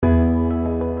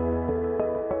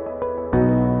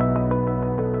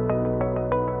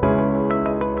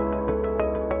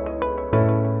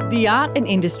the Art and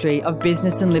Industry of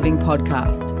Business and Living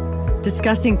podcast,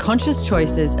 discussing conscious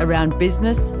choices around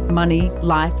business, money,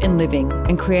 life and living,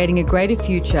 and creating a greater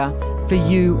future for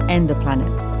you and the planet.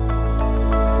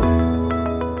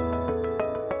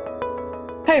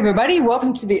 Hey everybody,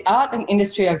 welcome to the Art and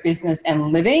Industry of Business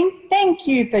and Living. Thank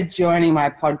you for joining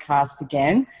my podcast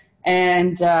again.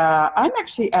 And I'm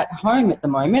actually at home at the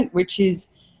moment, which is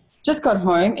just got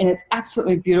home, and it's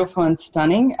absolutely beautiful and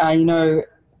stunning.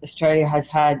 Australia has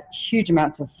had huge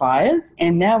amounts of fires,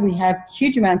 and now we have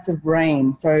huge amounts of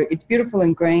rain. So it's beautiful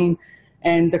and green,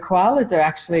 and the koalas are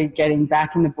actually getting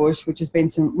back in the bush, which has been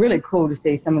really cool to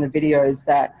see some of the videos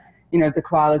that, the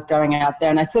koalas going out there.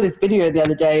 And I saw this video the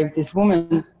other day of this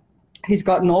woman who's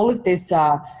gotten all of this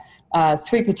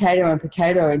sweet potato and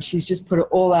potato, and she's just put it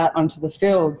all out onto the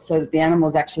field so that the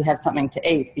animals actually have something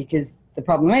to eat, because the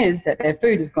problem is that their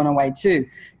food has gone away too.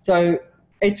 So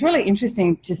it's really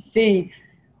interesting to see.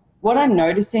 What I'm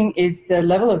noticing is the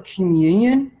level of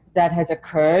communion that has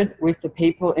occurred with the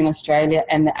people in Australia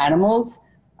and the animals.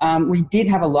 We did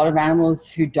have a lot of animals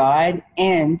who died,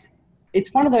 and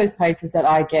it's one of those places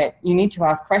that you need to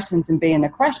ask questions and be in the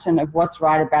question of what's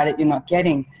right about it you're not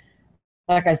getting.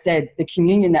 Like I said, the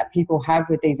communion that people have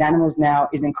with these animals now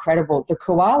is incredible. The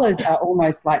koalas are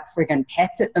almost like friggin'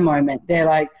 pets at the moment. They're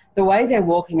like, the way they're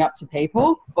walking up to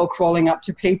people or crawling up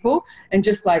to people and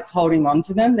just like holding on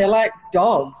to them, they're like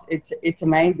dogs. It's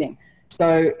amazing.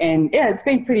 So, and yeah, it's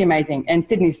been pretty amazing. And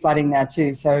Sydney's flooding now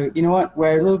too. So you know what?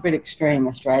 We're a little bit extreme,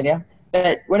 Australia.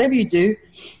 But whatever you do,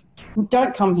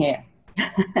 don't come here.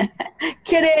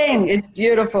 Kidding, it's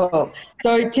beautiful.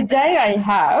 So today I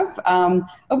have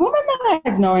a woman that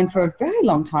I've known for a very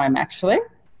long time, actually,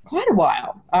 quite a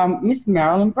while, Miss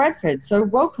Marilyn Bradford. So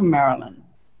welcome, Marilyn.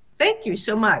 Thank you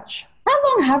so much. How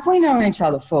long have we known each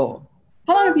other for?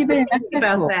 How long have you been in Access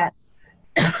about for? That?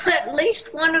 At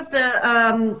least one of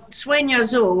the Sueño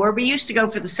Azul, where we used to go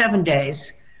for the 7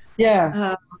 days.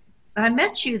 Yeah. I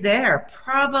met you there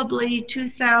probably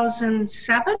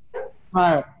 2007.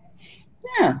 Right.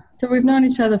 Yeah, so we've known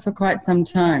each other for quite some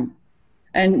time.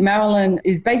 And Marilyn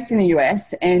is based in the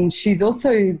US, and she's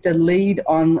also the lead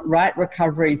on Right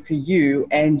Recovery for You,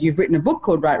 and you've written a book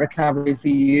called Right Recovery for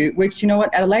You, which, you know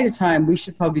what, at a later time, we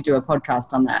should probably do a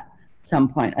podcast on that at some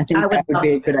point. I think that would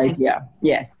be a good idea.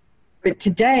 Yes. But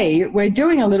today, we're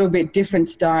doing a little bit different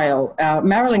style.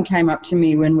 Marilyn came up to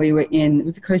me when we were it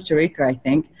was Costa Rica, I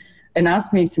think, and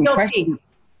asked me some questions.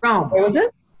 Rome. Where was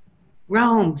it?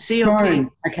 Rome, COP.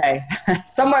 Rome, okay.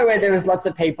 Somewhere where there was lots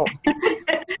of people.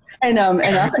 and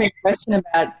asked me a question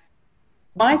about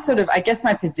my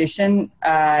my position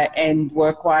and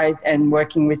work-wise and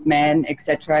working with men,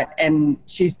 etc. And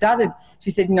she said,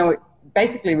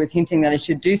 basically was hinting that I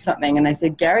should do something. And I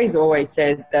said, Gary's always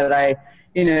said that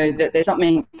that there's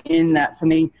something in that for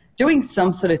me, doing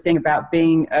some sort of thing about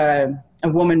being a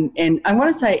woman in, I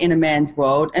want to say in a man's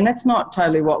world. And that's not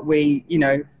totally what we,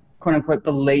 quote unquote,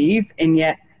 believe, and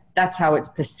yet that's how it's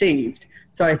perceived.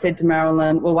 So I said to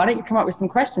Marilyn, well, why don't you come up with some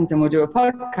questions and we'll do a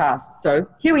podcast? So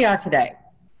here we are today.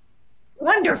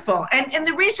 Wonderful. And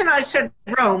the reason I said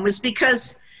Rome was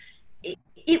because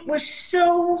it was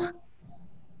so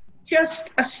just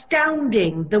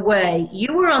astounding the way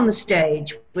you were on the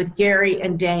stage with Gary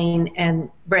and Dane and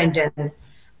Brendan.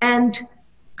 And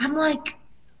I'm like,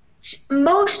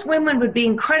 most women would be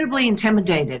incredibly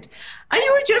intimidated. And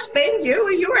you were just being you,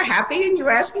 and you were happy, and you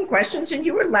were asking questions, and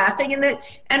you were laughing.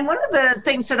 And one of the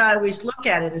things that I always look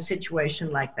at in a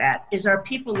situation like that is, are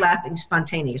people laughing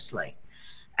spontaneously?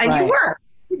 And right. You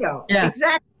were, yeah.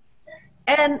 Exactly.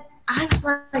 And I was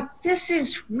like, this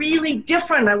is really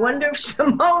different. I wonder if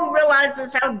Simone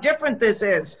realizes how different this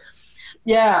is.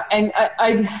 Yeah, and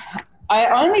I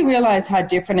only realize how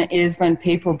different it is when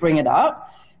people bring it up.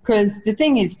 Because the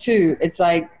thing is, too, it's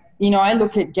like, I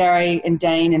look at Gary and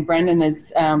Dane and Brendan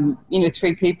as,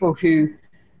 three people who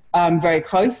I'm very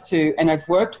close to and I've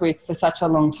worked with for such a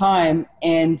long time.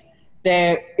 And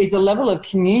there is a level of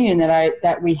communion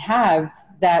that we have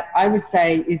that I would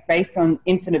say is based on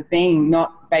infinite being,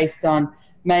 not based on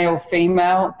male,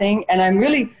 female thing. And I'm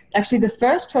really, actually, the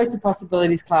first Choice of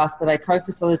Possibilities class that I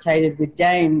co-facilitated with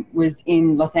Dane was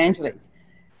in Los Angeles.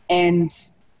 And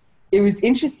it was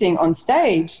interesting on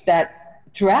stage that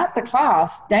throughout the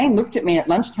class, Dane looked at me at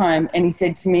lunchtime and he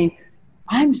said to me,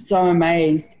 I'm so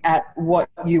amazed at what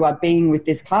you are being with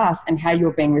this class and how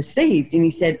you're being received. And he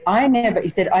said, I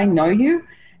know you.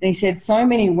 And he said, so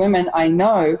many women I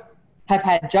know have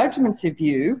had judgments of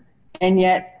you, and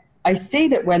yet I see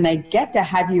that when they get to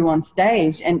have you on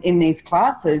stage and in these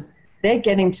classes, they're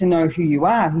getting to know who you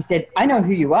are. He said, I know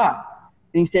who you are.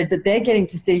 And he said, but they're getting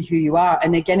to see who you are,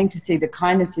 and they're getting to see the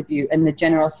kindness of you and the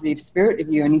generosity of spirit of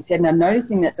you. And he said, and I'm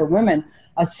noticing that the women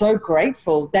are so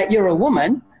grateful that you're a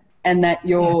woman and that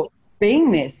you're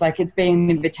being this, like it's being an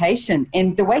invitation.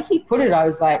 And the way he put it, I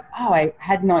was like, oh, I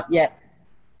hadn't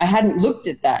looked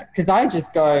at that, because I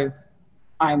just go,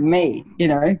 I'm me, you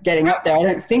know, getting up there. I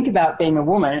don't think about being a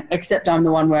woman, except I'm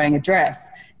the one wearing a dress.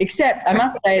 Except I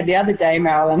must say, the other day,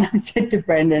 Marilyn, I said to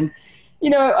Brendan, you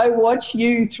know, I watch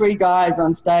you three guys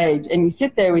on stage and you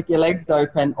sit there with your legs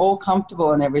open, all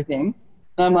comfortable and everything.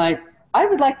 And I'm like, I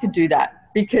would like to do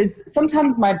that, because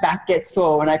sometimes my back gets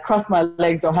sore when I cross my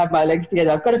legs or have my legs together.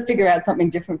 I've got to figure out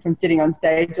something different from sitting on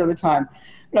stage all the time.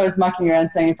 And I was mucking around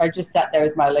saying, if I just sat there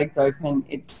with my legs open,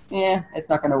 it's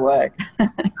not going to work.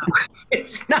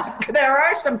 It's not. There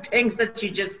are some things that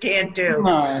you just can't do.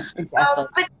 No, exactly.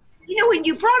 But, you know, when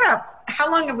you brought up how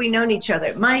long have we known each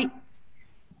other, my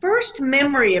first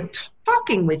memory of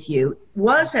talking with you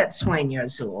was at Sueño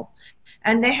Azul,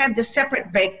 and they had the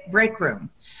separate break room.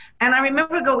 And I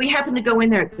remember we happened to go in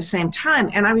there at the same time,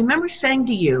 and I remember saying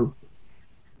to you,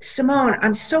 Simone,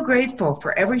 I'm so grateful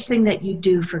for everything that you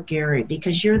do for Gary,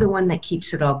 because you're the one that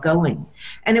keeps it all going.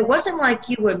 And it wasn't like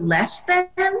you were less than.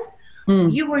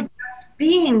 You were just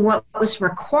being what was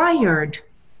required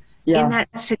in that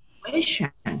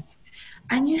situation.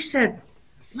 And you said,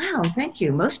 wow, thank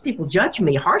you. Most people judge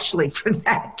me harshly for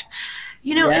that.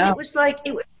 You know, and it was like,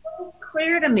 it was so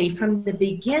clear to me from the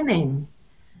beginning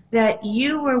that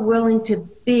you were willing to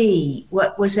be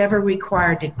what was ever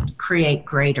required to create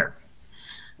greater.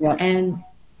 Yeah. And,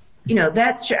 you know,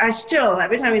 that I still,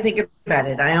 every time I think about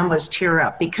it, I almost tear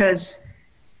up, because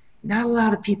not a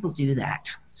lot of people do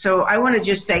that. So I want to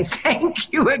just say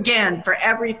thank you again for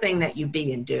everything that you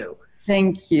be and do.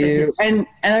 Thank you. And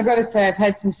I've got to say, I've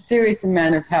had some serious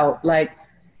amount of help. Like,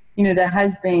 you know, there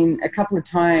has been a couple of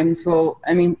times, well,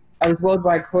 I mean, I was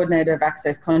worldwide coordinator of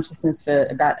Access Consciousness for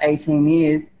about 17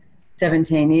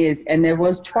 years. And there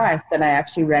was twice that I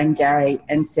actually rang Gary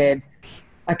and said,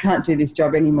 I can't do this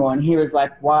job anymore. And he was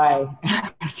like, why?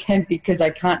 I said, because I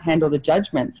can't handle the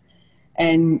judgments.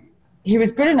 And he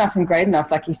was good enough and great enough.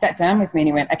 Like, he sat down with me and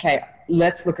he went, okay,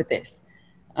 let's look at this.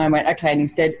 I went, okay. And he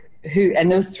said, who? And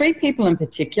there was three people in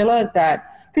particular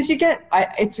that, because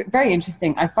it's very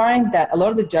interesting. I find that a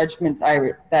lot of the judgments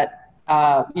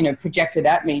projected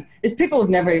at me is people who've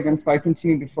never even spoken to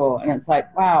me before. And it's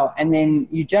like, wow. And then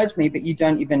you judge me, but you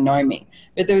don't even know me.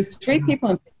 But there was three people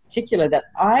in particular that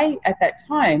I, at that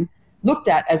time, looked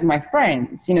at as my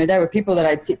friends. You know, they were people that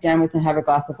I'd sit down with and have a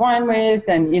glass of wine with,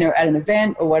 and, you know, at an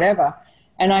event or whatever.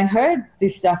 And I heard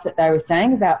this stuff that they were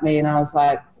saying about me, and I was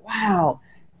like, wow.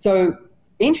 So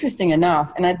interesting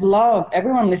enough, and I'd love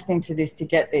everyone listening to this to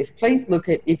get this. Please look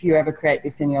at if you ever create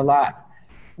this in your life.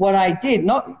 What I did,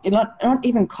 not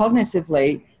even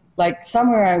cognitively, like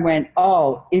somewhere I went,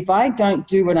 oh, if I don't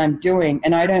do what I'm doing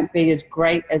and I don't be as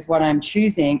great as what I'm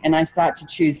choosing, and I start to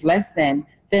choose less than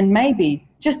maybe,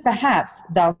 just perhaps,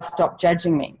 they'll stop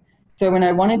judging me. So when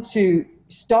I wanted to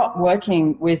stop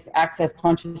working with Access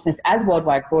Consciousness as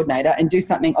worldwide coordinator and do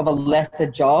something of a lesser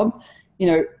job, you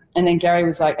know, and then Gary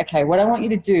was like, okay, what I want you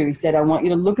to do, he said, I want you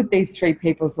to look at these three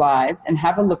people's lives and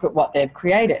have a look at what they've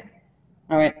created.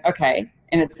 I went, okay.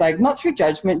 And it's like, not through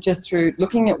judgment, just through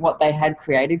looking at what they had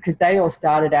created, because they all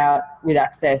started out with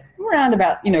Access around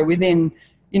about, you know, within,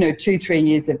 you know, 2-3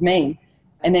 years of me.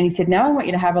 And then he said, now I want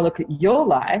you to have a look at your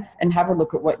life and have a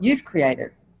look at what you've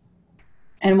created.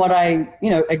 And what I, you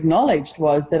know, acknowledged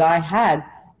was that I had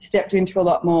stepped into a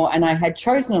lot more and I had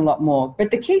chosen a lot more.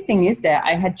 But the key thing is that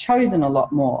I had chosen a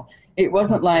lot more. It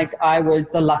wasn't like I was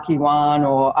the lucky one,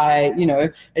 or I, you know,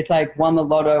 it's like won the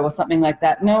lotto or something like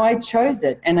that. No, I chose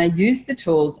it, and I used the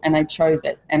tools and I chose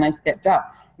it, and I stepped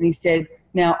up. And he said,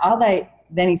 now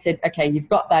then he said, okay, you've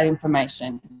got that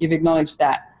information. You've acknowledged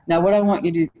that. Now what I want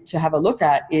you to have a look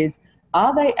at is,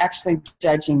 are they actually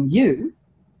judging you,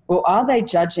 or are they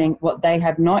judging what they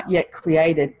have not yet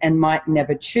created and might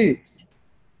never choose?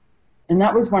 And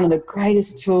that was one of the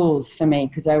greatest tools for me,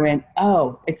 because I went,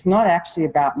 oh, it's not actually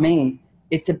about me.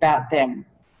 It's about them.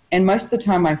 And most of the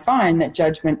time I find that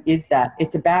judgment is that.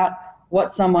 It's about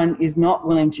what someone is not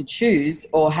willing to choose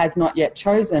or has not yet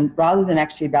chosen, rather than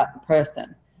actually about the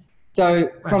person. So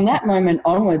from that moment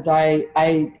onwards, I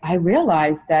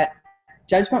realized that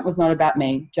judgment was not about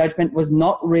me. Judgment was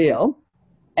not real.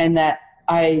 And that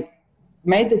I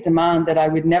made the demand that I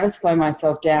would never slow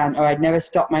myself down, or I'd never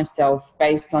stop myself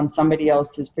based on somebody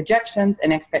else's projections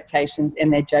and expectations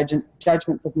and their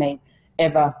judgments of me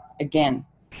ever again.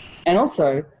 And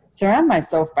also surround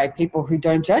myself by people who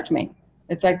don't judge me.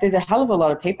 It's like there's a hell of a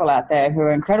lot of people out there who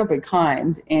are incredibly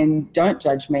kind and don't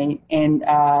judge me, and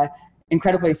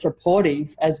incredibly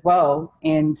supportive as well,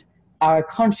 and are a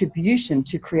contribution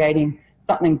to creating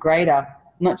something greater,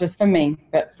 not just for me,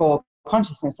 but for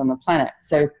consciousness on the planet.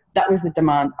 So that was the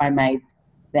demand I made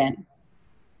then.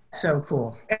 So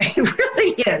cool. It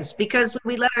really is, because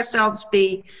when we let ourselves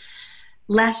be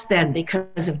less than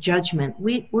because of judgment,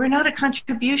 we're not a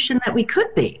contribution that we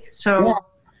could be. So,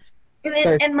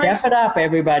 yeah. Step it up,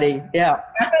 everybody. Yeah.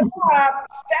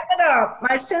 Step it up.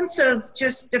 My sense of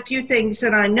just a few things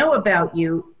that I know about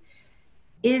you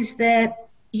is that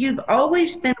you've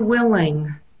always been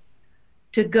willing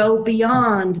to go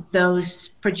beyond those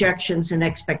projections and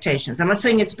expectations. I'm not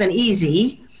saying it's been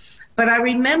easy, but I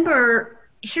remember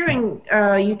hearing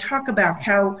you talk about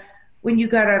how when you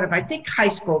got out of, I think, high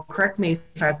school, correct me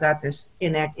if I've got this,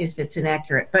 if it's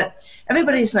inaccurate, but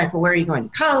everybody's like, well, where are you going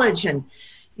to college? And,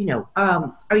 you know,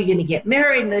 are you going to get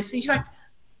married? And this, and you're like,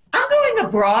 I'm going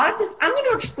abroad. I'm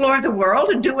going to explore the world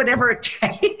and do whatever it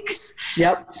takes.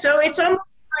 Yep. So it's almost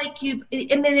like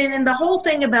and then in the whole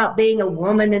thing about being a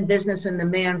woman in business in the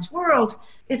man's world,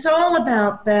 it's all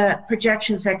about the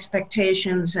projections,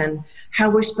 expectations, and how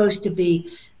we're supposed to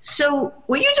be. So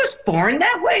were you just born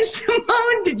that way,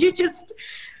 Simone? Did you just,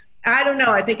 I don't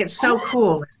know, I think it's so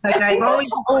cool. Like I've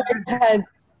always had,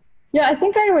 yeah, I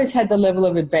think I always had the level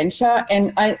of adventure,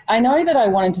 and I know that I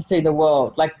wanted to see the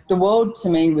world. Like the world to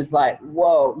me was like,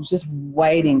 whoa, it was just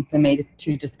waiting for me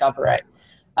to discover it.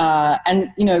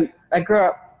 And, you know, I grew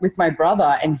up with my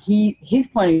brother, and his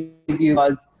point of view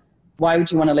was, why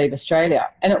would you want to leave Australia?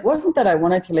 And it wasn't that I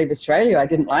wanted to leave Australia. I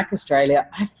didn't like Australia.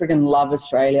 I friggin' love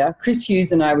Australia. Chris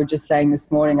Hughes and I were just saying this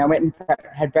morning, I went and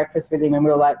had breakfast with him, and we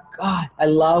were like, God, I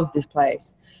love this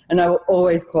place. And I will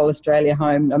always call Australia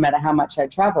home no matter how much I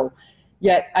travel.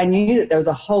 Yet I knew that there was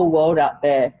a whole world out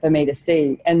there for me to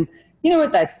see. And, you know,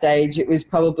 at that stage, it was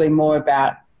probably more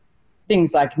about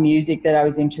things like music that I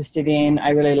was interested in.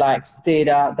 I really liked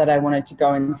theatre that I wanted to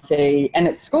go and see. And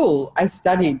at school, I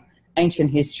studied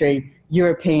ancient history,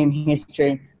 European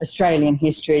history, Australian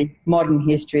history, modern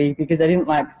history, because I didn't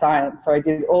like science. So I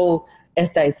did all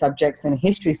essay subjects and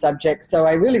history subjects. So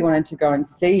I really wanted to go and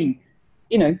see,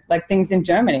 you know, like things in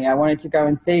Germany. I wanted to go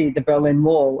and see the Berlin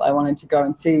Wall. I wanted to go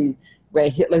and see where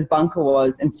Hitler's bunker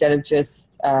was, instead of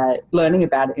just learning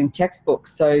about it in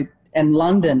textbooks. So, and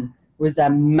London was a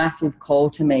massive call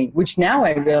to me, which now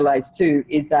I realize too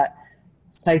is that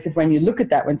place of when you look at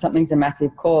that, when something's a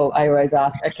massive call, I always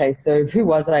ask, okay, so who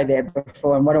was I there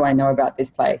before, and what do I know about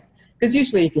this place? Because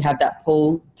usually if you have that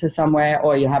pull to somewhere,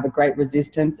 or you have a great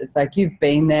resistance, it's like you've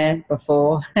been there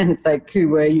before, and it's like, who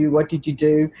were you? What did you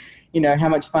do? You know, how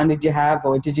much fun did you have,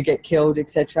 or did you get killed,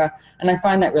 etc. And I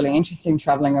find that really interesting,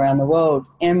 traveling around the world.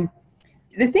 And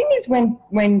the thing is,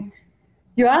 when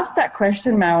you ask that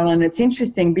question, Marilyn, it's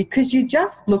interesting because you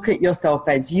just look at yourself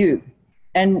as you.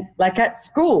 And like at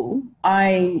school,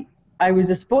 I was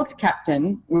a sports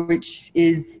captain, which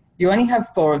is, you only have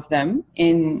 4 of them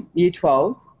in year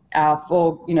 12,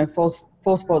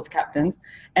 four sports captains,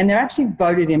 and they're actually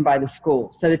voted in by the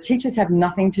school. So the teachers have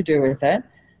nothing to do with it.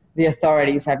 The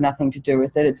authorities have nothing to do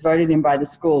with it. It's voted in by the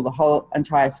school. The whole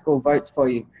entire school votes for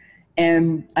you.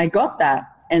 And I got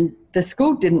that, and the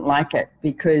school didn't like it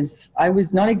because I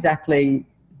was not exactly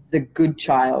the good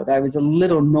child. I was a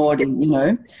little naughty, you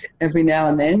know, every now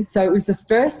and then. So it was the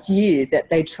first year that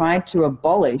they tried to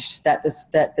abolish that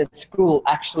the school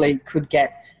actually could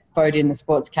get voted in the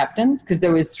sports captains, because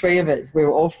there was 3 of us. We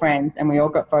were all friends, and we all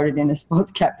got voted in as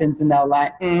sports captains, and they were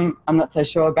like, I'm not so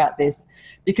sure about this.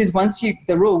 Because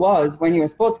the rule was, when you were a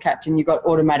sports captain, you got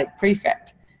automatic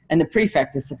prefect. And the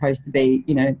prefect is supposed to be,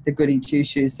 you know, the goody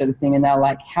two-shoes sort of thing. And they're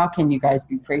like, how can you guys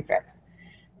be prefects?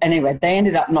 Anyway, they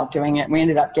ended up not doing it. We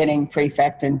ended up getting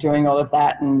prefect and doing all of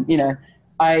that. And, you know,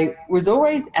 I was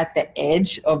always at the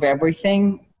edge of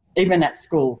everything, even at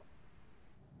school.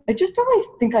 I just always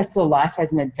think I saw life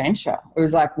as an adventure. It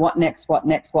was like, what next, what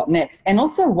next, what next? And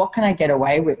also, what can I get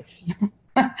away with?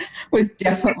 was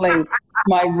definitely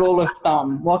my rule of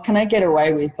thumb. What can I get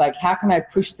away with? Like, how can I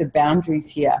push the boundaries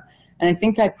here? And I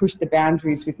think I pushed the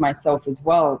boundaries with myself as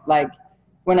well. Like,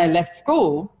 when I left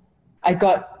school, I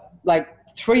got like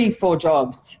 3-4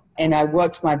 jobs, and I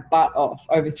worked my butt off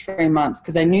over 3 months,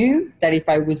 because I knew that if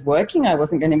I was working, I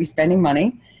wasn't going to be spending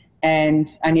money, and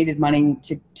I needed money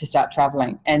to start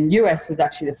traveling. And US was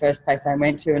actually the first place I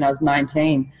went to when I was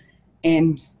 19.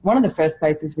 And one of the first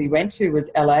places we went to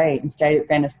was LA, and stayed at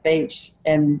Venice Beach.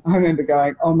 And I remember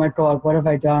going, oh my God, what have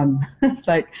I done? It's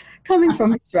like coming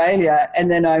from Australia, and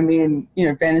then I'm in, you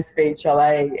know, Venice Beach,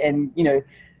 LA. And, you know,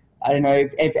 I don't know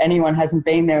if anyone hasn't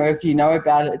been there, or if you know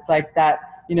about it, it's like that,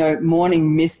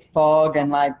 morning mist fog and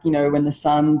like, when the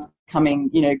sun's coming,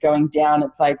 going down,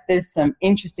 it's like there's some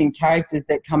interesting characters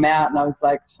that come out, and I was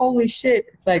like, holy shit,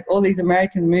 it's like all these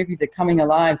American movies are coming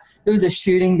alive. There was a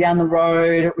shooting down the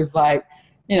road. It was like,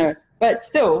 but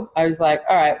still I was like,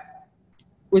 all right,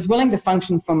 was willing to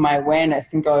function from my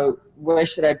awareness and go, where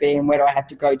should I be and where do I have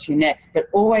to go to next? But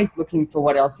always looking for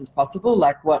what else is possible,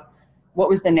 like what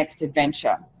was the next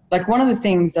adventure. Like one of the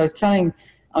things I was telling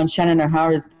on Shannon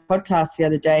O'Hara's podcast the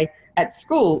other day, at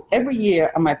school, every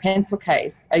year on my pencil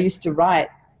case, I used to write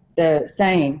the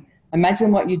saying,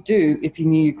 imagine what you'd do if you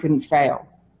knew you couldn't fail.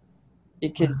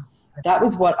 Because that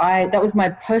was my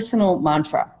personal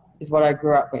mantra, is what I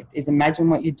grew up with, is imagine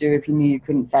what you'd do if you knew you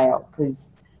couldn't fail.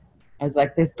 Because I was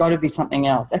like, there's got to be something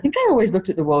else. I think I always looked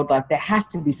at the world like there has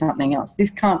to be something else.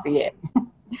 This can't be it.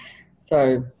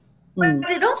 So. But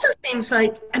it also seems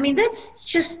like, that's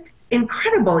just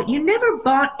incredible. You never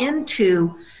bought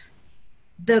into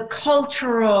the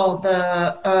cultural,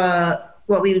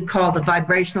 what we would call the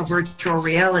vibrational virtual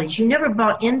realities. You never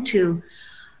bought into,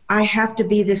 I have to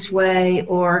be this way,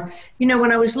 or,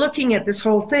 when I was looking at this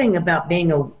whole thing about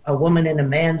being a woman in a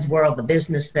man's world, the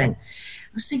business thing,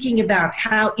 I was thinking about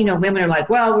how, women are like,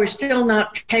 well, we're still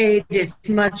not paid as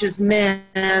much as men,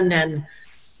 and,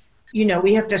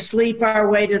 we have to sleep our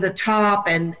way to the top,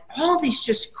 and all these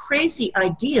just crazy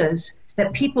ideas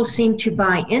that people seem to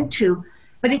buy into.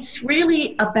 But it's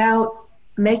really about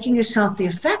making yourself the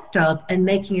effect of and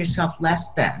making yourself less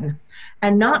than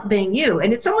and not being you.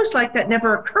 And it's almost like that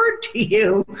never occurred to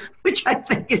you, which I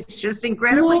think is just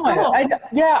incredibly cool.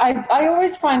 I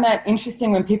always find that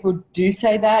interesting when people do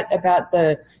say that about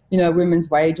the, women's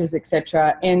wages,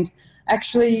 etc. And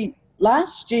actually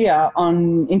last year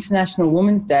on International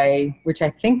Women's Day, which I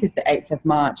think is the 8th of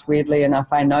March, weirdly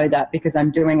enough, I know that because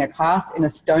I'm doing a class in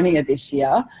Estonia this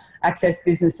year, Access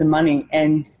Business and Money,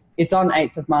 and it's on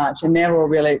 8th of March, and they're all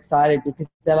really excited because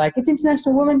they're like, it's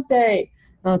International Women's Day.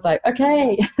 And I was like,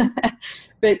 okay.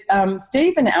 But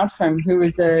Stephen Outram, who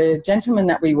is a gentleman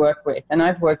that we work with, and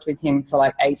I've worked with him for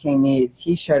like 18 years,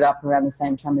 he showed up around the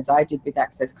same time as I did with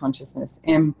Access Consciousness.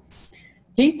 And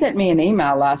he sent me an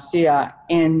email last year,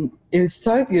 and it was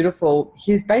so beautiful.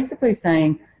 He's basically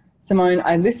saying, Simone,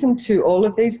 I listened to all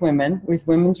of these women with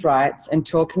women's rights and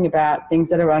talking about things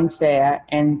that are unfair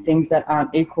and things that aren't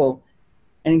equal.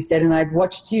 And he said, and I've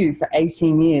watched you for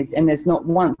 18 years, and there's not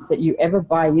once that you ever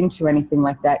buy into anything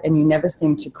like that, and you never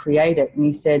seem to create it. And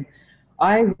he said,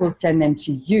 I will send them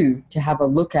to you to have a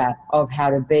look at of how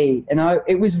to be. And I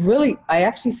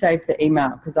actually saved the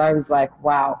email because I was like,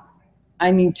 wow,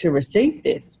 I need to receive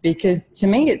this. Because to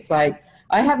me, it's like,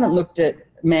 I haven't looked at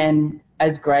men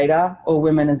as greater or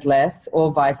women as less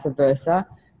or vice versa.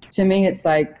 To me, it's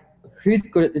like, who's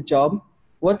good at the job,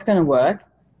 what's going to work,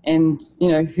 and,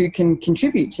 who can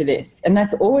contribute to this. And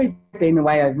that's always been the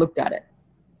way I've looked at it.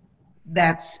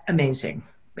 That's amazing.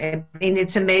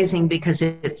 It's amazing because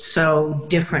it's so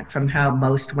different from how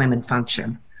most women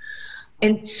function.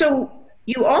 And so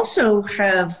you also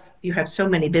have so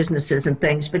many businesses and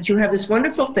things, but you have this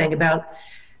wonderful thing about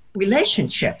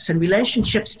relationships and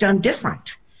relationships done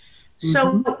different.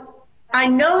 So I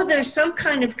know there's some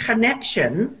kind of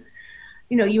connection,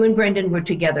 you and Brendan were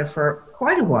together for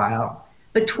quite a while,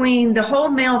 between the whole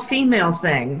male-female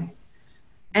thing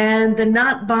and the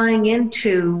not buying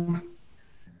into,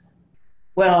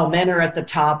 well, men are at the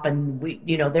top and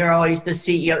they're always the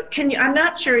CEO. I'm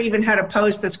not sure even how to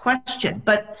pose this question,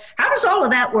 but how does all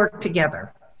of that work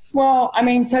together? Well,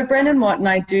 so Brendan Watt and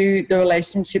I do the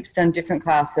Relationships Done Different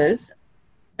classes.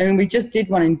 And we just did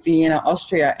one in Vienna,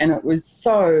 Austria, and it was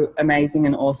so amazing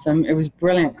and awesome. It was a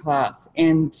brilliant class.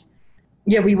 And,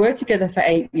 we worked together for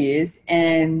 8 years.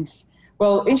 And,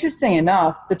 well, interesting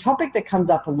enough, the topic that comes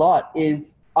up a lot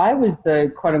is I was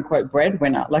the quote-unquote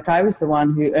breadwinner. Like, I was the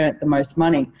one who earned the most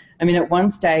money. At one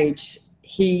stage,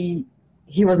 he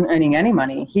wasn't earning any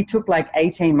money. He took like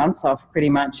 18 months off pretty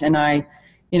much. And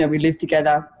we lived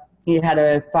together. He had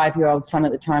a 5-year-old son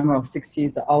at the time, or 6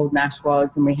 years old, Nash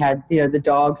was, and we had, the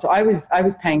dog. So I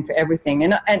was paying for everything.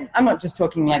 And I'm not just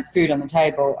talking like food on the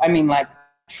table. I mean like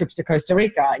trips to Costa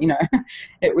Rica,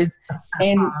 It was,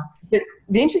 but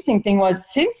the interesting thing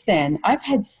was since then, I've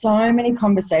had so many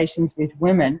conversations with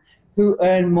women who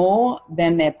earn more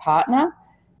than their partner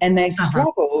and they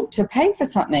struggle to pay for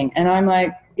something. And I'm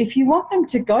like, if you want them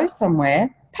to go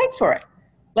somewhere, pay for it.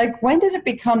 Like, when did it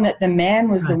become that the man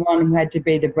was the one who had to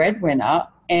be the breadwinner?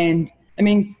 And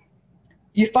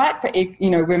you fight for,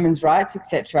 women's rights,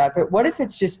 etc. But what if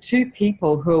it's just two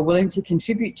people who are willing to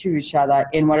contribute to each other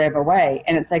in whatever way?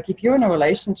 And it's like, if you're in a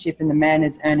relationship and the man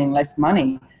is earning less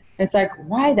money, it's like,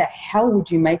 why the hell would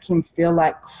you make him feel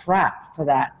like crap for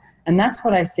that? And that's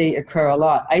what I see occur a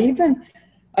lot.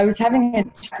 I was having a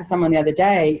chat to someone the other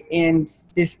day, and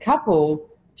this couple,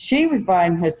 she was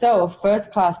buying herself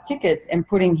first class tickets and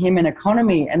putting him in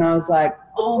economy. And I was like,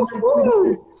 oh my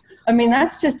goodness. I mean,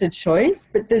 that's just a choice,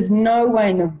 but there's no way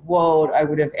in the world I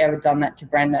would have ever done that to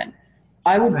Brendan.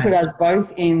 I would put us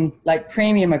both in like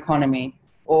premium economy,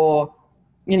 or,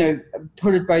 you know,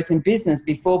 put us both in business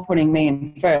before putting me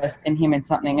in first and him in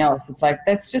something else. It's like,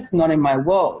 that's just not in my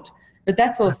world. But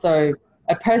that's also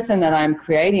a person that I'm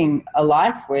creating a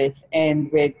life with,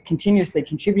 and we're continuously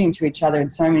contributing to each other in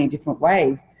so many different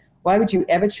ways. Why would you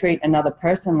ever treat another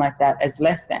person like that as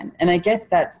less than? And I guess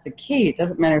that's the key. It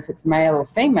doesn't matter if it's male or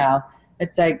female.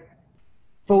 It's like,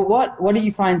 for what do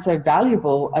you find so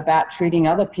valuable about treating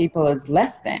other people as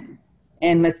less than?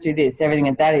 And let's do this.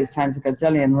 Everything that is times a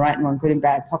godzillion, right and wrong, good and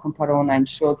bad, pock and pot, all nine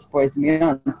shorts, boys and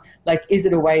beyonds. Like, is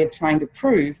it a way of trying to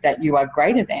prove that you are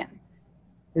greater than?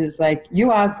 It's like,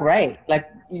 you are great. Like,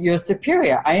 you're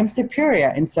superior. I am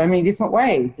superior in so many different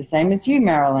ways. The same as you,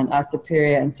 Marilyn, are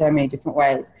superior in so many different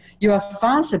ways. You are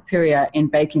far superior in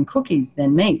baking cookies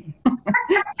than me.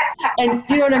 And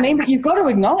you know what I mean? But you've got to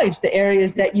acknowledge the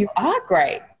areas that you are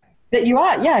great, that you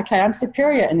are, yeah, okay, I'm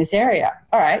superior in this area.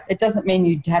 All right, it doesn't mean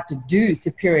you have to do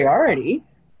superiority,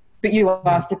 but you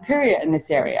are superior in this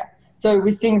area. So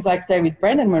with things like, say, with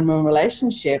Brendan, when we were in a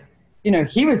relationship, you know,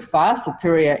 he was far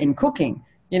superior in cooking,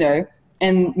 you know,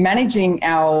 and managing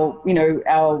our, you know,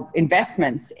 our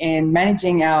investments and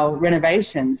managing our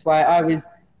renovations, while I was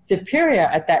superior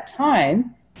at that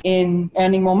time in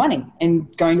earning more money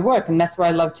and going to work. And that's what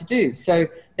I love to do. So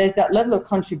there's that level of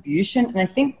contribution. And I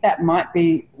think that might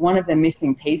be one of the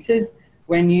missing pieces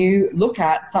when you look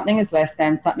at something as less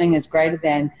than, something as greater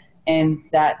than, and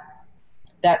that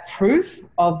proof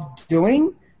of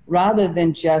doing rather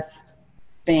than just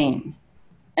being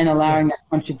and allowing that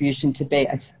contribution to be.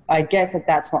 I get that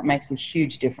that's what makes a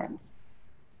huge difference.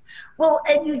 Well,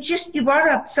 and you brought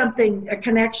up something, a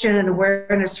connection and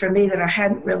awareness for me that I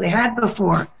hadn't really had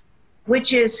before,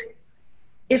 which is,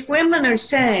 if women are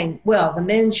saying, well, the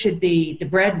men should be the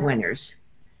breadwinners,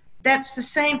 that's the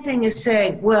same thing as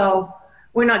saying, well,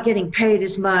 we're not getting paid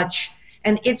as much.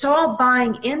 And it's all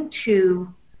buying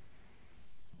into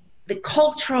the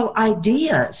cultural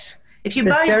ideas. If you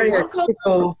buy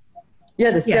stereotypical,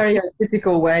 the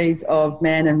stereotypical ways of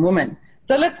man and woman.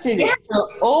 So let's do this. Yeah. So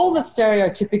all the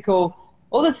stereotypical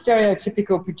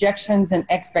projections and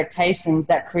expectations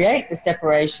that create the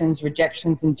separations,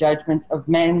 rejections, and judgments of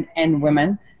men and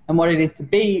women, and what it is to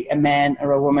be a man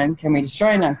or a woman, can we destroy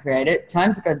and uncreate it?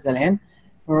 Times a godzillion.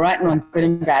 Right and wrong, good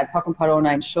and bad, pock and pot, all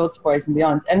nine shorts, boys and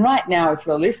beyonds. And right now, if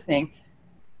you're listening,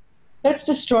 let's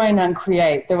destroy and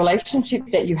uncreate the relationship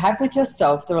that you have with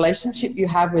yourself, the relationship you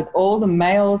have with all the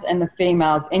males and the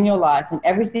females in your life, and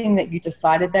everything that you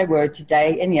decided they were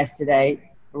today and yesterday,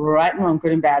 right and wrong,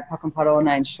 good and bad, pock and pot, all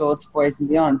nine shorts, boys and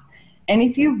beyonds. And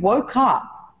if you woke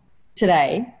up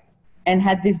today and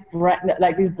had this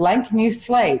blank new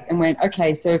slate and went,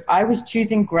 okay, so if I was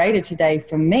choosing greater today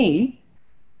for me,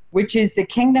 which is the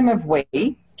kingdom of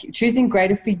we, choosing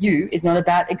greater for you is not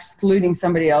about excluding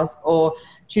somebody else or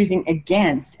choosing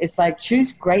against. It's like,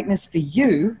 choose greatness for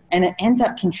you, and it ends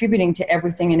up contributing to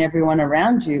everything and everyone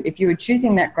around you. If you were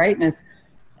choosing that greatness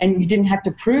and you didn't have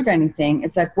to prove anything,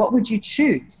 it's like, what would you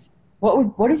choose?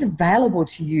 What is available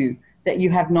to you that you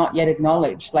have not yet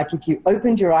acknowledged? Like, if you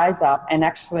opened your eyes up and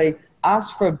actually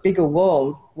asked for a bigger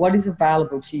world, what is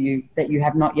available to you that you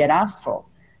have not yet asked for?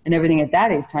 And everything at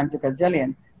that is times a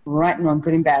godzillion. Right and wrong,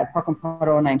 good and bad, pock and pot,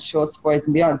 all nine shorts, boys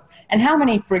and beyonds. And how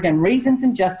many friggin' reasons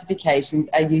and justifications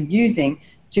are you using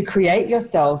to create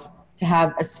yourself to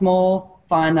have a small,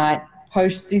 finite,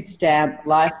 postage stamp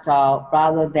lifestyle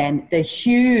rather than the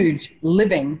huge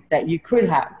living that you could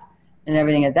have? And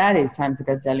everything at that is times a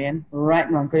godzillion. Right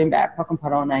and wrong, good and bad, pock and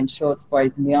pot, all nine shorts,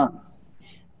 boys and beyonds.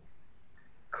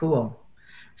 Cool.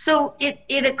 So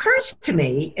it occurs to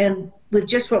me, and with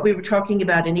just what we were talking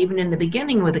about, and even in the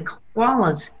beginning with the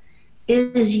koalas,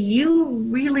 is you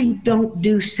really don't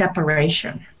do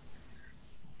separation.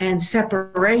 And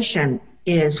separation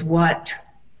is what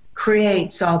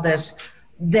creates all this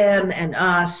them and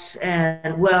us,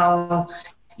 and, well,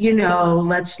 you know,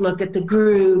 let's look at the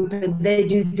group, and they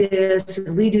do this,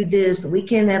 and we do this, and we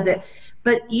can't have that.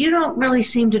 But you don't really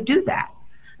seem to do that.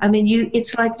 I mean,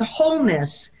 it's like the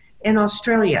wholeness in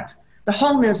Australia, the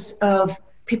wholeness of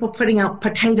people putting out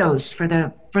potatoes for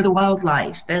the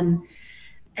wildlife, and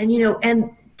you know,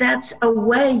 and that's a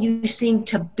way you seem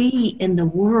to be in the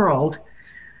world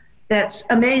that's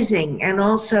amazing, and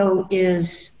also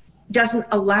doesn't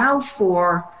allow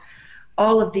for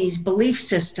all of these belief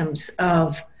systems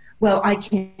of, well, I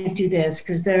can't do this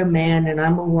because they're a man and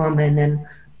I'm a woman and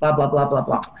blah, blah, blah, blah,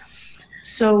 blah.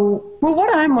 So, well,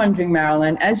 what I'm wondering,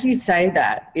 Marilyn, as you say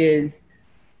that, is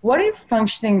what if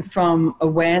functioning from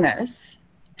awareness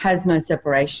has no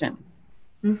separation?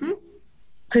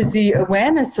 Because the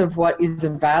awareness of what is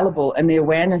available and the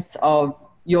awareness of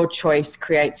your choice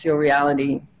creates your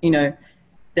reality, you know,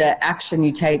 the action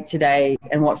you take today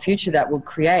and what future that will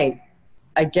create,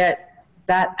 I get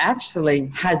that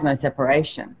actually has no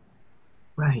separation.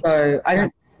 right. So I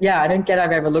don't get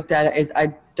I've ever looked at it as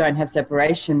I don't have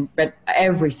separation, but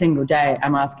every single day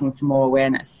I'm asking for more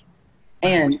awareness.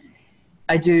 And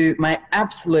I do my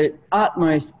absolute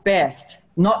utmost best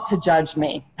not to judge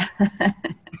me.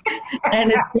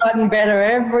 And it's gotten better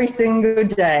every single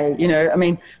day. You know, I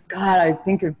mean, God, I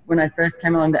think of when I first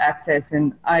came on to Access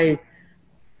and I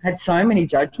had so many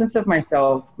judgments of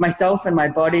myself and my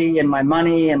body and my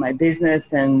money and my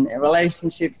business and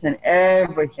relationships and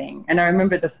everything. And I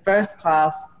remember the first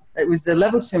class, it was the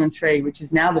level 2 and 3, which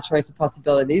is now the Choice of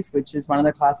Possibilities, which is one of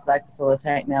the classes I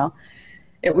facilitate now.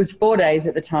 It was 4 days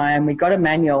at the time. We got a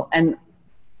manual, and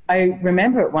I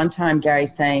remember at one time Gary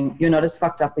saying, "You're not as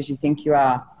fucked up as you think you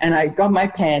are." And I got my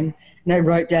pen and I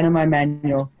wrote down in my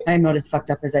manual, "I'm not as fucked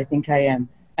up as I think I am."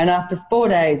 And after 4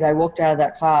 days, I walked out of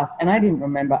that class and I didn't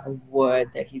remember a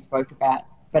word that he spoke about,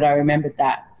 but I remembered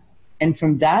that. And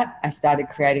from that, I started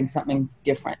creating something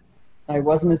different. I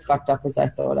wasn't as fucked up as I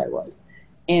thought I was.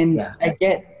 And I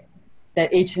get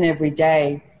that each and every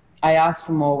day, I ask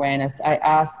for more awareness. I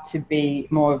ask to be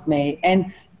more of me.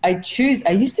 And I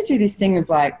used to do this thing of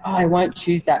like, oh, I won't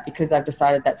choose that because I've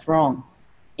decided that's wrong.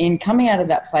 In coming out of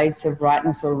that place of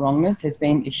rightness or wrongness has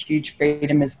been a huge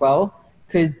freedom as well.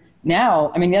 Because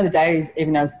now, I mean, the other day,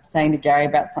 even I was saying to Gary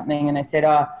about something and I said,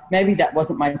 oh, maybe that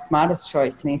wasn't my smartest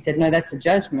choice. And he said, no, that's a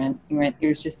judgment. He went, it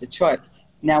was just a choice.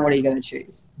 Now what are you going to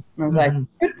choose? And I was like,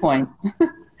 good point.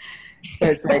 So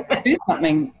it's like, do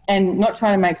something and not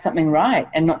trying to make something right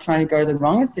and not trying to go to the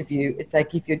wrongest of you. It's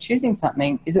like, if you're choosing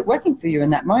something, is it working for you in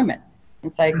that moment?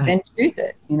 It's like, then choose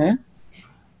it, you know?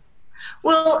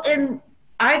 Well, and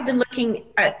I've been looking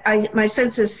at, my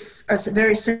sense is a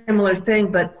very similar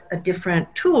thing, but a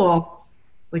different tool,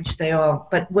 which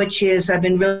is I've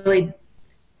been really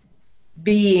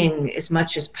being as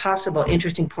much as possible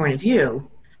interesting point of view.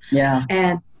 Yeah.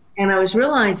 And I was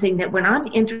realizing that when I'm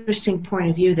interesting point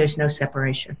of view, there's no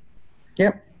separation.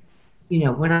 Yep. You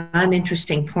know, when I'm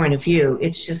interesting point of view,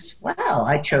 it's just, wow,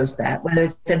 I chose that, whether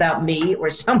it's about me or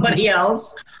somebody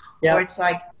else, or it's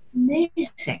like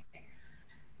amazing,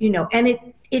 you know, and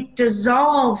it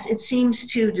dissolves, it seems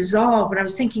to dissolve. When I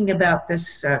was thinking about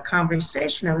this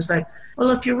conversation, I was like,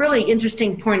 well, if you're really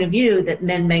interesting point of view that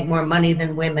men make more money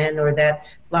than women or that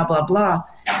blah, blah, blah,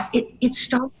 it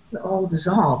starts to all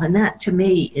dissolve. And that to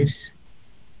me is,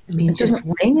 I mean, it doesn't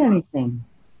mean anything.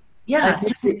 Yeah.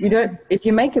 Like if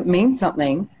you make it mean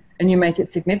something and you make it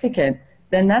significant,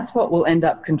 then that's what will end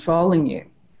up controlling you.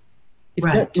 If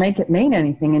you don't make it mean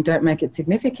anything and don't make it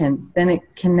significant, then it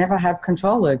can never have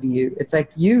control over you. It's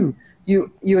like you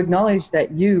acknowledge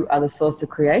that you are the source of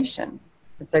creation.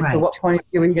 It's like, so what point of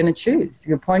view are you going to choose?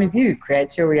 Your point of view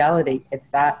creates your reality. It's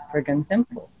that friggin'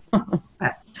 simple.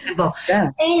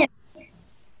 Yeah. And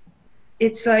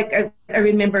it's like, I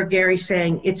remember Gary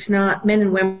saying, it's not, men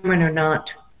and women are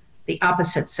not the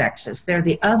opposite sexes. They're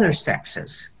the other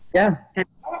sexes. Yeah. And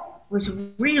that was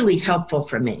really helpful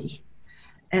for me.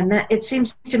 And that it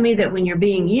seems to me that when you're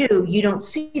being you don't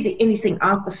see anything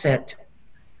opposite.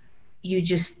 You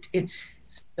just,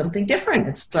 it's something different.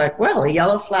 It's like, well, a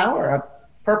yellow flower, a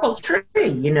purple tree,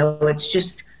 you know, it's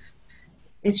just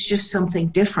something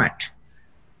different.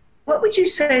 What would you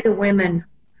say to women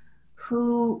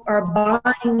who are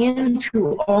buying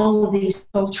into all of these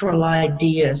cultural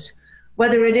ideas,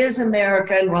 whether it is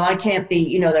American, well, I can't be,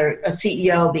 you know, they're a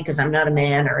CEO because I'm not a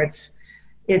man, or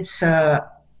it's a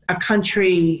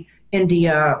country,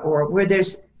 India, or where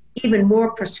there's even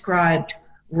more prescribed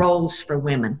roles for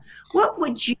women. What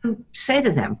would you say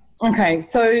to them? Okay,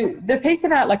 so the piece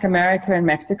about like America and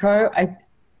Mexico,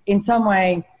 in some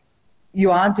way,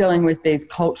 you are dealing with these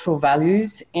cultural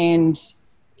values, and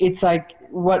it's like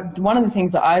one of the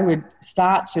things that I would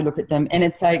start to look at them, and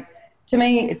it's like, to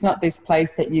me, it's not this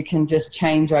place that you can just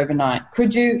change overnight.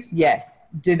 Could you? Yes.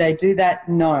 Do they do that?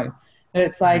 No. But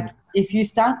it's like, if you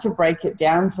start to break it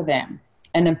down for them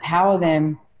and empower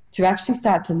them to actually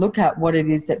start to look at what it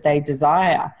is that they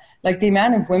desire, like the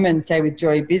amount of women, say with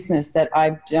Joy Business, that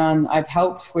I've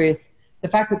helped with the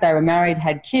fact that they were married,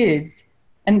 had kids,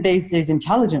 And these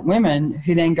intelligent women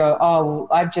who then go, oh, well,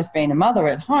 I've just been a mother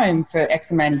at home for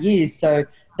X amount of years, so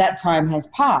that time has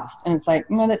passed. And it's like,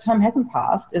 no, that time hasn't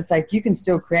passed. It's like, you can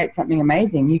still create something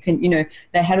amazing. You can,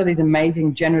 they had all these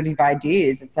amazing generative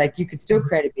ideas. It's like, you could still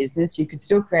create a business, you could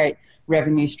still create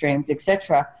revenue streams,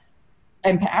 etc.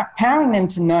 Empowering them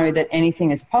to know that anything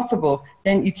is possible,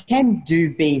 then you can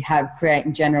do, be, have, create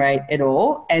and generate it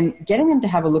all, and getting them to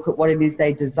have a look at what it is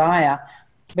they desire.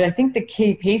 But I think the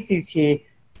key piece is here,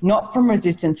 not from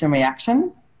resistance and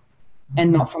reaction,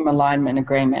 and not from alignment and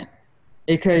agreement.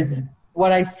 Because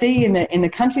what I see in the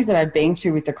countries that I've been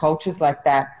to with the cultures like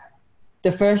that,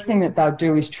 the first thing that they'll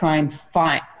do is try and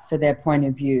fight for their point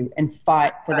of view, and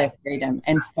fight for their freedom,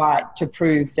 and fight to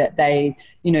prove that they,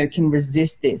 can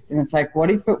resist this. And it's like,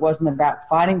 what if it wasn't about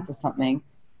fighting for something?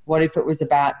 What if it was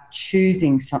about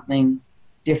choosing something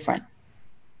different?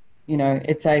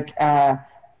 It's like,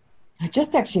 I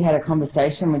just actually had a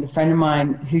conversation with a friend of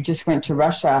mine who just went to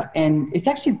Russia, and it's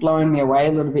actually blowing me away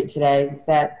a little bit today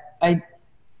that I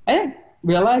don't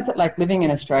realize that, like, living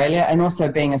in Australia and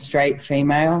also being a straight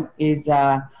female is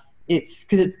it's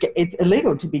because it's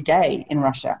illegal to be gay in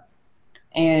Russia.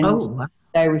 And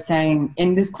they were saying,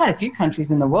 and there's quite a few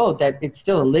countries in the world that it's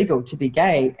still illegal to be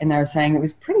gay, and they were saying it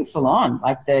was pretty full on,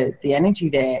 like the energy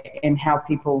there and how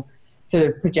people sort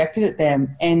of projected at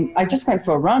them. And I just went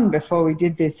for a run before we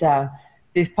did this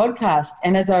podcast,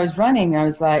 and as I was running, I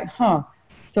was like,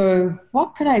 so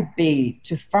what could I be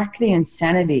to frack the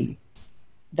insanity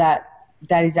that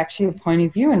is actually a point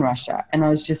of view in Russia? And I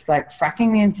was just like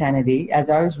fracking the insanity as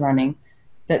I was running,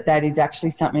 that is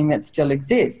actually something that still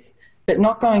exists, but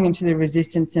not going into the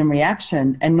resistance and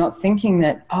reaction, and not thinking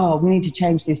that, we need to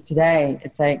change this today.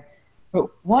 It's like, but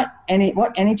what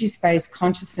energy, space,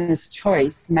 consciousness,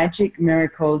 choice, magic,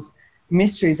 miracles,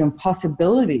 mysteries, and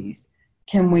possibilities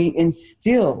can we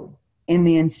instill in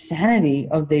the insanity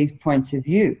of these points of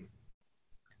view?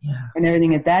 Yeah. And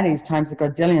everything at that is times a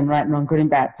godzillion, right and wrong, good and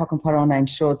bad, pock and pot, all nine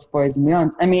shorts, boys and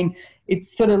beyonds. I mean,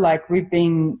 it's sort of like we've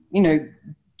been,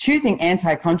 choosing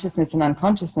anti-consciousness and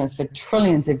unconsciousness for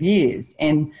trillions of years.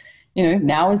 And,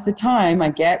 now is the time, I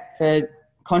get, for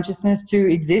consciousness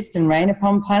to exist and reign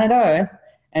upon planet Earth,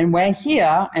 and we're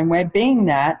here and we're being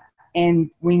that,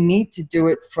 and we need to do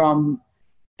it from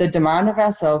the demand of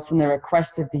ourselves and the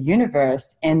request of the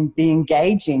universe, and be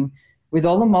engaging with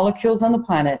all the molecules on the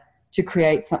planet to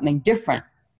create something different.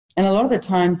 And a lot of the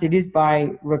times it is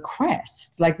by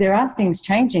request. Like, there are things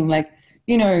changing. Like,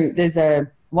 there's a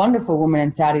wonderful woman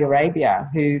in Saudi Arabia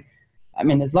who,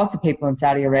 there's lots of people in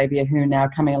Saudi Arabia who are now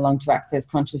coming along to access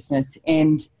consciousness,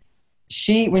 and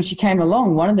when she came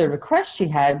along, one of the requests she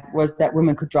had was that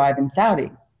women could drive in Saudi.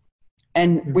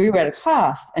 And we were at a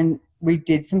class and we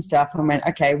did some stuff and went,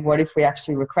 okay, what if we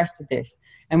actually requested this?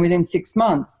 And within 6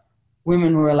 months,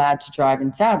 women were allowed to drive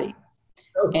in Saudi.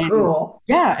 Oh, cool.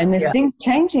 Yeah, and there's things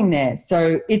changing there.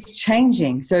 So it's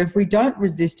changing. So if we don't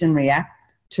resist and react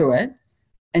to it,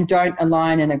 and don't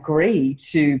align and agree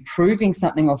to proving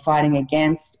something or fighting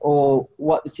against or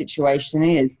what the situation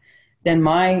is, then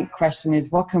my question is,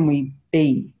 what can we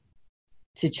be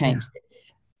to change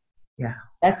this? Yeah.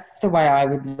 That's the way I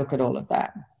would look at all of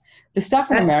that. The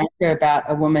stuff in America about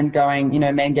a woman going,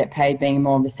 men get paid being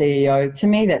more of a CEO, to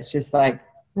me, that's just like,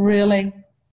 really?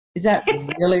 Is that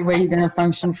really where you're going to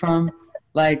function from?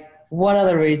 Like, what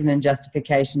other reason and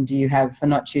justification do you have for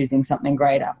not choosing something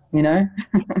greater,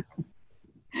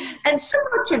 And so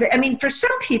much of it, for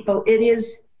some people, it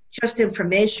is just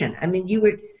information. You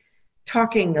were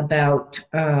talking about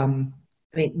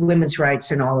women's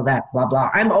rights and all of that, blah, blah.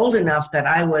 I'm old enough that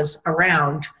I was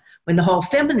around when the whole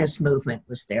feminist movement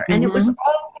was there. And it was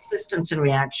all resistance and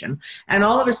reaction. And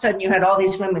all of a sudden you had all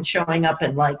these women showing up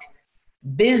in like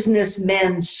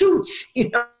businessmen suits,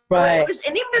 Right.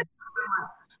 And even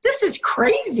this is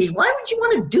crazy. Why would you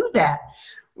want to do that?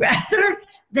 Rather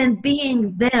than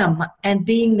being them and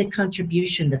being the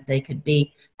contribution that they could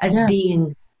be as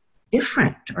being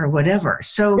different or whatever.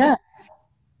 So yeah.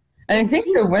 And I think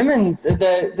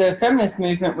the feminist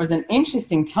movement was an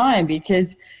interesting time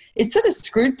because it sort of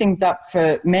screwed things up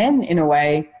for men in a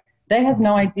way. They had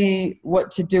no idea what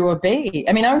to do or be.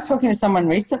 I was talking to someone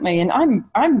recently, and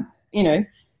I'm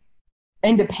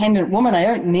independent woman. I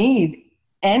don't need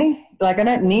I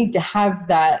don't need to have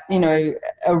that,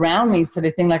 around me sort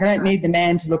of thing. Like, I don't need the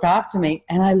man to look after me.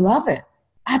 And I love it.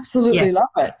 Absolutely love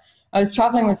it. I was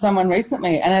traveling with someone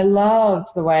recently and I loved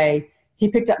the way he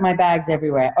picked up my bags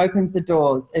everywhere, opens the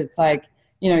doors. It's like,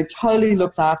 totally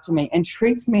looks after me and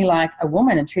treats me like a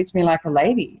woman and treats me like a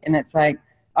lady. And it's like,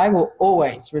 I will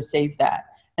always receive that.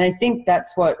 And I think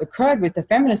that's what occurred with the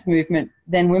feminist movement.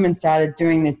 Then women started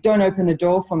doing this, don't open the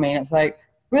door for me. And it's like,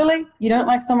 Really? You don't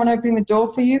like someone opening the door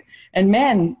for you? And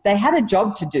men, they had a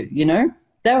job to do, you know?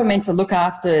 They were meant to look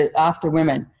after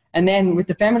women. And then with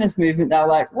the feminist movement, they were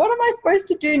like, what am I supposed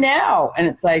to do now? And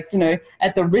it's like, you know,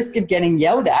 at the risk of getting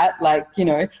yelled at, like, you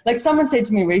know, like someone said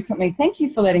to me recently, thank you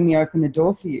for letting me open the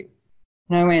door for you.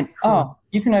 And I went, oh,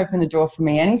 you can open the door for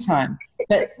me anytime.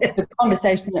 But the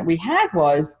conversation that we had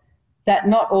was that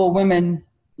not all women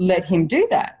let him do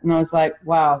that. And I was like,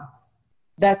 wow,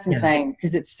 that's insane,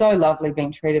 because it's so lovely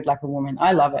being treated like a woman.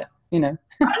 I love it, you know.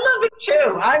 I love it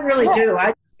too. I really do.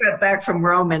 I just got back from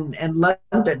Rome and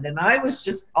London, and I was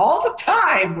just all the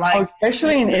time like. Oh,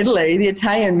 especially in Italy, the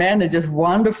Italian men are just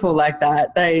wonderful like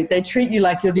that. They treat you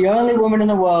like you're the only woman in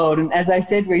the world. And as I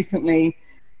said recently,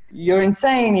 you're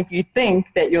insane if you think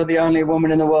that you're the only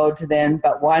woman in the world to them,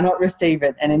 but why not receive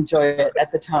it and enjoy it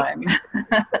at the time?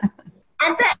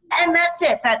 And that's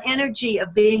it, that energy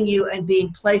of being you and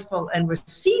being playful and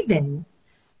receiving.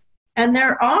 And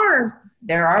there are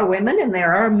women and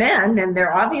there are men, and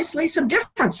there are obviously some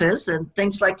differences and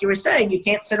things like you were saying. You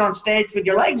can't sit on stage with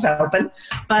your legs open,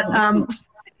 but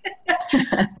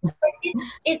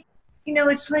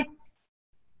it's like,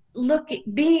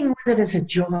 being with it as a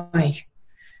joy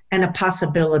and a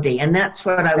possibility. And that's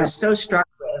what I was so struck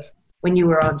with when you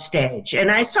were on stage. And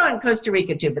I saw it in Costa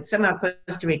Rica too, but somehow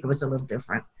Costa Rica was a little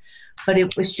different. But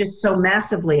it was just so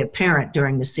massively apparent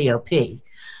during the COP.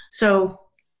 So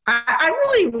I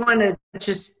really want to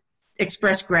just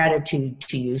express gratitude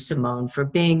to you, Simone, for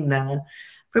being that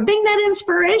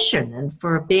inspiration and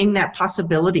for being that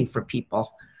possibility for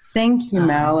people. Thank you,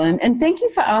 Marilyn. And thank you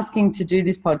for asking to do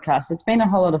this podcast. It's been a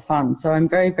whole lot of fun. So I'm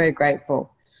very, very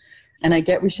grateful. And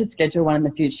we should schedule one in the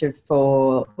future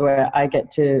where I get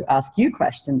to ask you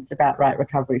questions about Right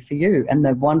Recovery for you and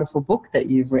the wonderful book that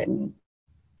you've written.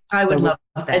 I would love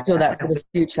that. Schedule that for the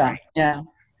future. Yeah.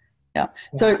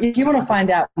 So if you want to find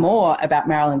out more about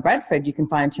Marilyn Bradford, you can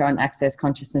find her on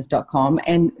accessconsciousness.com.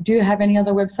 And do you have any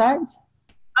other websites?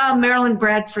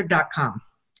 MarilynBradford.com.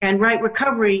 And Right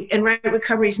Recovery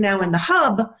is now in the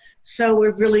hub. So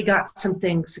we've really got some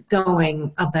things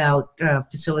going about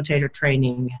facilitator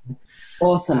training.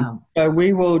 Awesome. So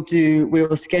we will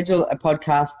schedule a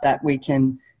podcast that we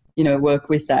can, you know, work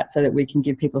with that so that we can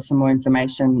give people some more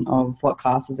information of what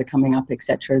classes are coming up,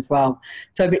 etc. as well.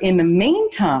 So but in the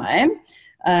meantime,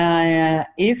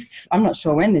 if I'm not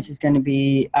sure when this is going to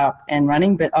be up and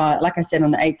running, but like I said,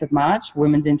 on the 8th of March,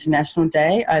 Women's International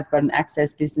Day, I've got an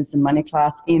Access Business and Money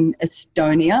class in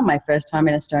Estonia, my first time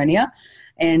in Estonia.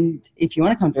 And if you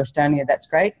want to come to Estonia, that's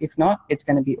great. If not, it's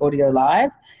going to be audio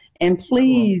live. And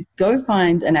please go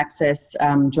find an Access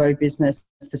Joy Business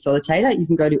facilitator. You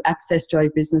can go to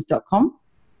accessjoybusiness.com,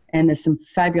 and there's some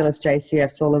fabulous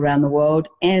JCFs all around the world.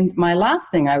 And my last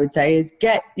thing I would say is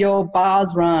get your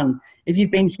bars run. If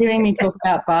you've been hearing me talk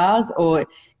about bars, or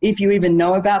if you even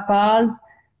know about bars,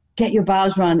 get your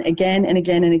bars run again and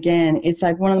again and again. It's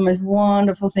like one of the most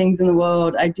wonderful things in the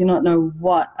world. I do not know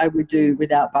what I would do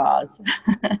without bars.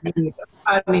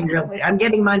 I mean, really, I'm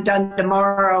getting mine done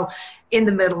tomorrow in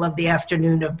the middle of the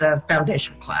afternoon of the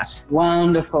foundation class.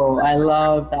 Wonderful. I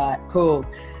love that. Cool.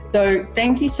 So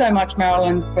thank you so much,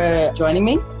 Marilyn, for joining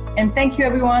me. And thank you,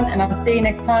 everyone. And I'll see you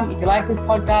next time. If you like this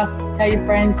podcast, tell your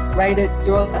friends, rate it,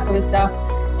 do all that sort of stuff.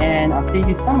 And I'll see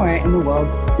you somewhere in the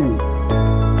world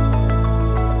soon.